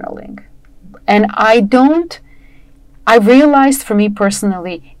also journaling. And I realized for me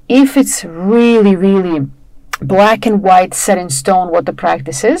personally, if it's really, really black and white, set in stone what the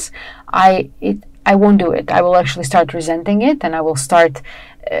practice is, I won't do it. I will actually start resenting it, and I will start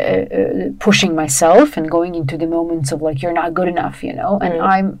pushing myself and going into the moments of like, you're not good enough, and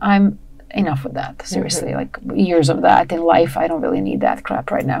I'm enough with that, seriously. Like years of that in life, I don't really need that crap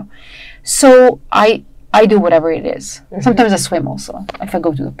right now. So I do whatever it is. Sometimes I swim also. If I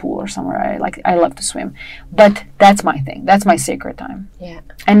go to the pool or somewhere, I love to swim. But that's my thing. That's my sacred time. Yeah.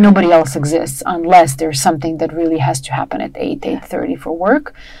 And nobody else exists unless there's something that really has to happen at 8:30 for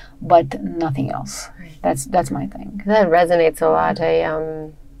work, but nothing else. Right. That's my thing. That resonates a lot.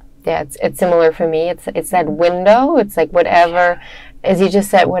 It's similar for me. It's that window. It's like whatever, as you just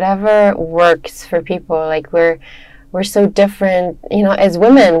said, whatever works for people. Like we're so different, you know, as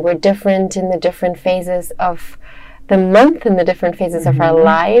women, we're different in the different phases of the month and the different phases of our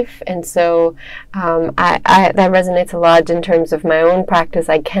life. And so I that resonates a lot in terms of my own practice.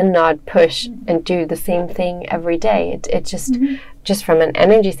 I cannot push and do the same thing every day. It just from an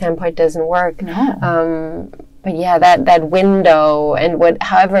energy standpoint doesn't work. No. But yeah, that window and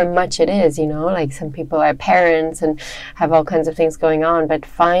however much it is, you know, like some people are parents and have all kinds of things going on, but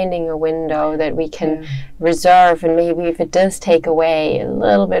finding a window that we can reserve, and maybe if it does take away a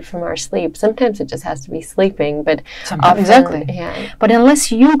little bit from our sleep, sometimes it just has to be sleeping, but often, exactly. Yeah. But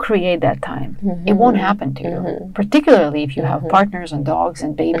unless you create that time, it won't happen to you. Particularly if you have partners and dogs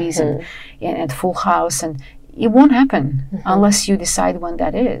and babies and full house, and it won't happen unless you decide when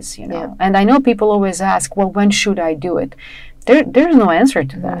that is, you know. Yeah. And I know people always ask, well, when should I do it? There's no answer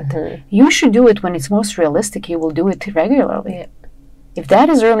to that. You should do it when it's most realistic. You will do it regularly. Yeah. If that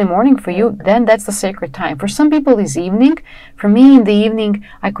is early morning for you, then that's the sacred time. For some people, it's evening. For me, in the evening,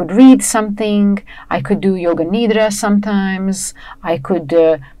 I could read something. I could do yoga nidra sometimes. I could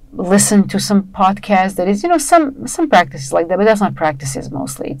listen to some podcast that is, you know, some practices like that, but that's not practices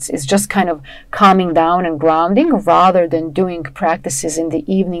mostly. It's just kind of calming down and grounding rather than doing practices in the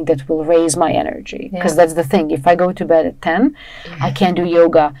evening that will raise my energy. Because that's the thing. If I go to bed at 10, I can't do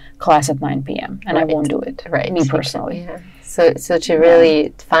yoga class at 9 p.m. and I won't do it, me personally. Yeah. So to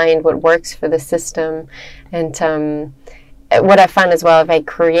really find what works for the system. And what I found as well, if I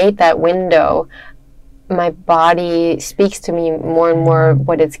create that window, my body speaks to me more and more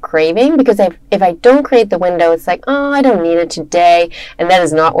what it's craving, because if I don't create the window, it's like, oh, I don't need it today, and that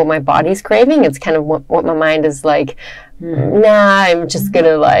is not what my body's craving. It's kind of what my mind is like, nah, I'm just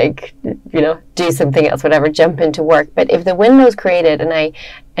gonna, like, you know, do something else, whatever, jump into work. But if the window is created and I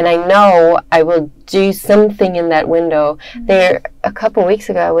know I will do something in that window. There, a couple weeks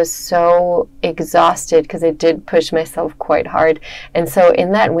ago, I was so exhausted because I did push myself quite hard, and so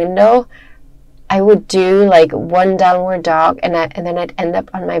in that window, I would do like one downward dog, and then I'd end up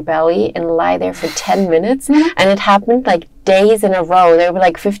on my belly and lie there for 10 minutes. And it happened like days in a row. There were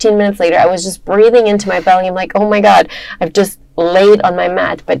like 15 minutes later, I was just breathing into my belly. I'm like, oh my God, I've just laid on my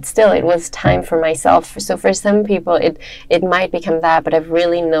mat. But still, it was time for myself. So for some people, it might become that. But I've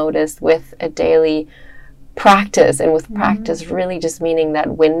really noticed with a daily practice, and with practice really just meaning that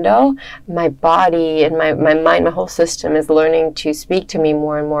window, my body and my mind, my whole system is learning to speak to me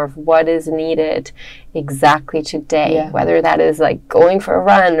more and more of what is needed exactly today, whether that is like going for a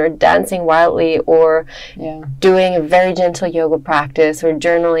run or dancing wildly or doing a very gentle yoga practice or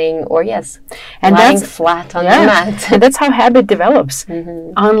journaling or and lying flat on the mat. That's how habit develops.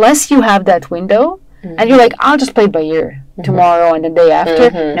 Unless you have that window and you're like, I'll just play it by ear tomorrow and the day after.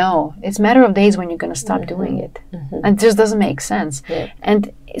 No, it's a matter of days when you're going to stop doing it. And it just doesn't make sense.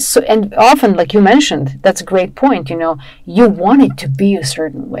 And often, like you mentioned, that's a great point, you know, you want it to be a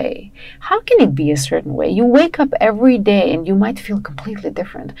certain way. How can it be a certain way? You wake up every day and you might feel completely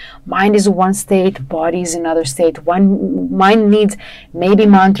different. Mind is one state, body is another state. Mind needs maybe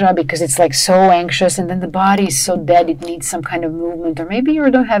mantra because it's like so anxious, and then the body is so dead it needs some kind of movement, or maybe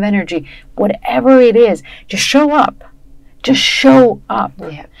you don't have energy. Whatever it is, just show up. Just show up.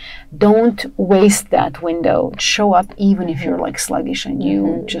 Don't waste that window. Show up even if you're like sluggish and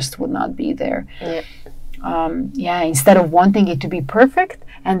you just would not be there. Instead of wanting it to be perfect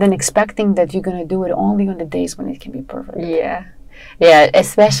and then expecting that you're going to do it only on the days when it can be perfect. Yeah,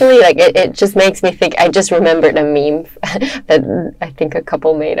 especially like it just makes me think. I just remembered a meme that I think a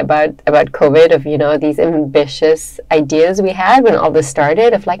couple made about COVID, of, you know, these ambitious ideas we had when all this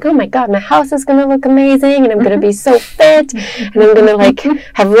started, of like, oh my God, my house is gonna look amazing and I'm gonna be so fit and I'm gonna like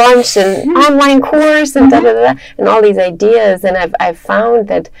have launched an online course and and all these ideas. And I've found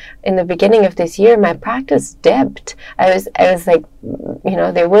that in the beginning of this year, my practice dipped. I was like, you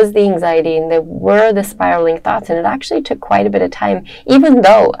know, there was the anxiety and there were the spiraling thoughts, and it actually took quite a bit of time. Even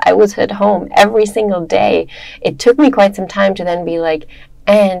though I was at home every single day, it took me quite some time to then be like,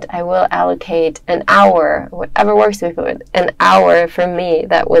 and I will allocate an hour, whatever works for people, an hour for me,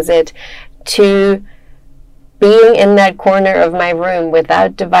 that was it, to being in that corner of my room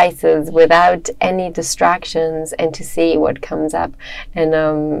without devices, without any distractions, and to see what comes up. And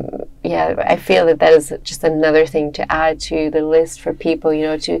I feel that is just another thing to add to the list for people, you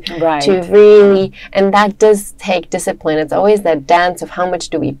know, to really, and that does take discipline. It's always that dance of how much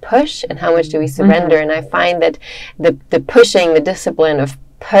do we push and how much do we surrender. And I find that the pushing, the discipline of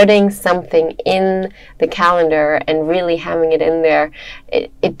putting something in the calendar and really having it in there,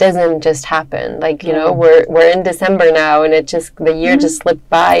 it doesn't just happen. Like, you know, we're in December now, and the year just slipped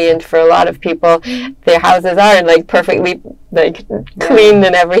by, and for a lot of people, their houses aren't like perfectly like clean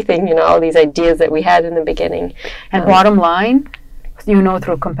and everything, you know, all these ideas that we had in the beginning. And bottom line, you know,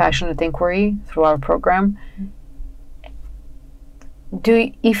 through Compassionate Inquiry, through our program,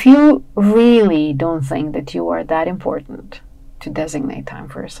 if you really don't think that you are that important to designate time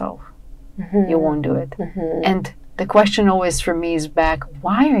for yourself, you won't do it. And the question always for me is back,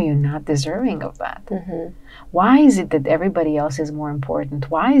 why are you not deserving of that? Why is it that everybody else is more important?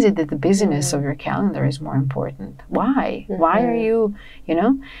 Why is it that the busyness of your calendar is more important? Why? Why are you, you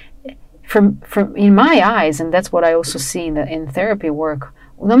know, from in my eyes, and that's what I also see in therapy work,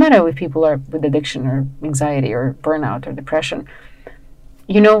 no matter if people are with addiction or anxiety or burnout or depression,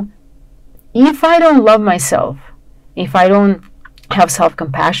 you know, if I don't love myself, if I don't have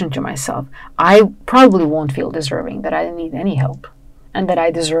self-compassion to myself, I probably won't feel deserving that I need any help and that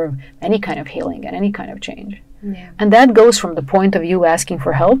I deserve any kind of healing and any kind of change. Yeah. And that goes from the point of you asking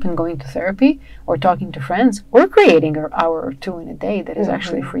for help and going to therapy or talking to friends or creating an hour or two in a day that is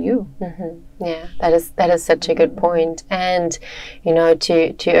actually for you. Yeah, that is such a good point. And, you know,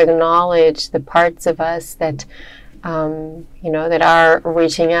 to acknowledge the parts of us that you know, that are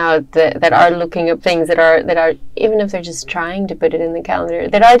reaching out, that are looking up things, that are even if they're just trying to put it in the calendar,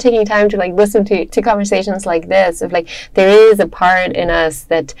 that are taking time to like listen to conversations like this, of like there is a part in us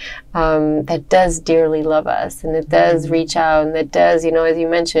that that does dearly love us, and that does reach out, and that does, you know, as you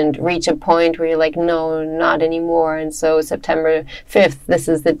mentioned, reach a point where you're like, no, not anymore. And so September 5th, this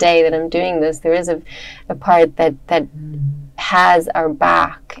is the day that I'm doing this. There is a part that has our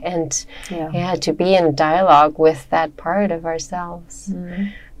back, and to be in dialogue with that part of ourselves.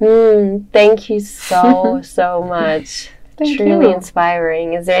 Thank you so much. Truly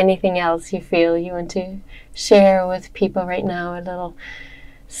inspiring. Is there anything else you feel you want to share with people right now? A little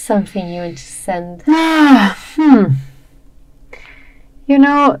something you want to send? You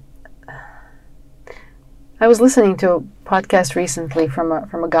know, I was listening to a podcast recently from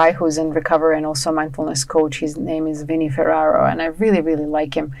a guy who's in recovery and also a mindfulness coach. His name is Vinny Ferraro, and I really, really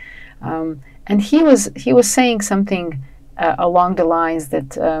like him. And he was saying something along the lines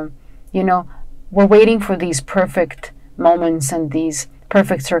that, you know, we're waiting for these perfect moments and these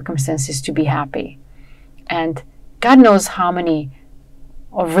perfect circumstances to be happy. And God knows how many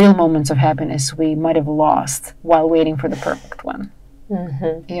of real moments of happiness we might have lost while waiting for the perfect one.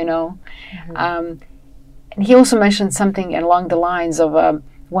 You know? And he also mentioned something along the lines of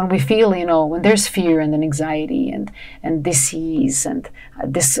when we feel, you know, when there's fear and then anxiety and disease and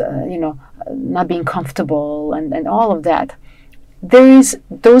this, you know, not being comfortable and all of that, those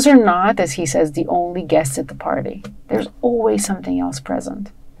are not, as he says, the only guests at the party. There's always something else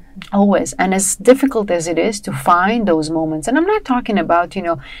present. Always. And as difficult as it is to find those moments, and I'm not talking about, you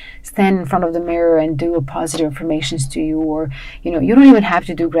know, stand in front of the mirror and do a positive affirmations to you, or, you know, you don't even have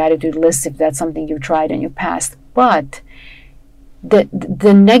to do gratitude lists if that's something you've tried in your past. But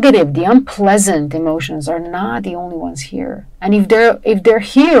the negative, the unpleasant emotions are not the only ones here. And if they're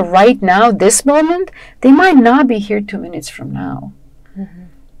here right now, this moment, they might not be here 2 minutes from now.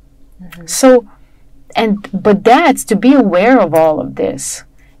 So, but that's to be aware of all of this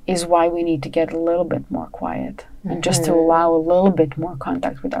is why we need to get a little bit more quiet and just to allow a little bit more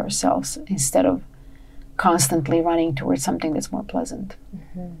contact with ourselves instead of constantly running towards something that's more pleasant.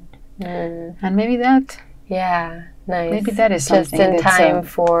 And maybe that, nice. Maybe that is something just in time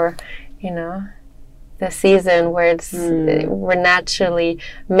for, you know, the season where it's we're naturally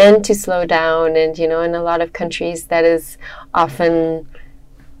meant to slow down, and, you know, in a lot of countries that is often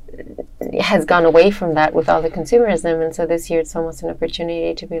has gone away from that with all the consumerism. And so this year it's almost an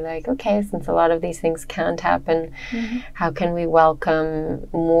opportunity to be like, okay, since a lot of these things can't happen, how can we welcome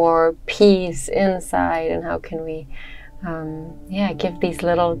more peace inside, and how can we give these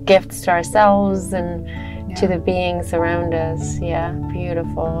little gifts to ourselves and to the beings around us.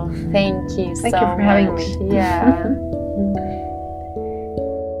 Beautiful. Thank you so much. Thank you for having me.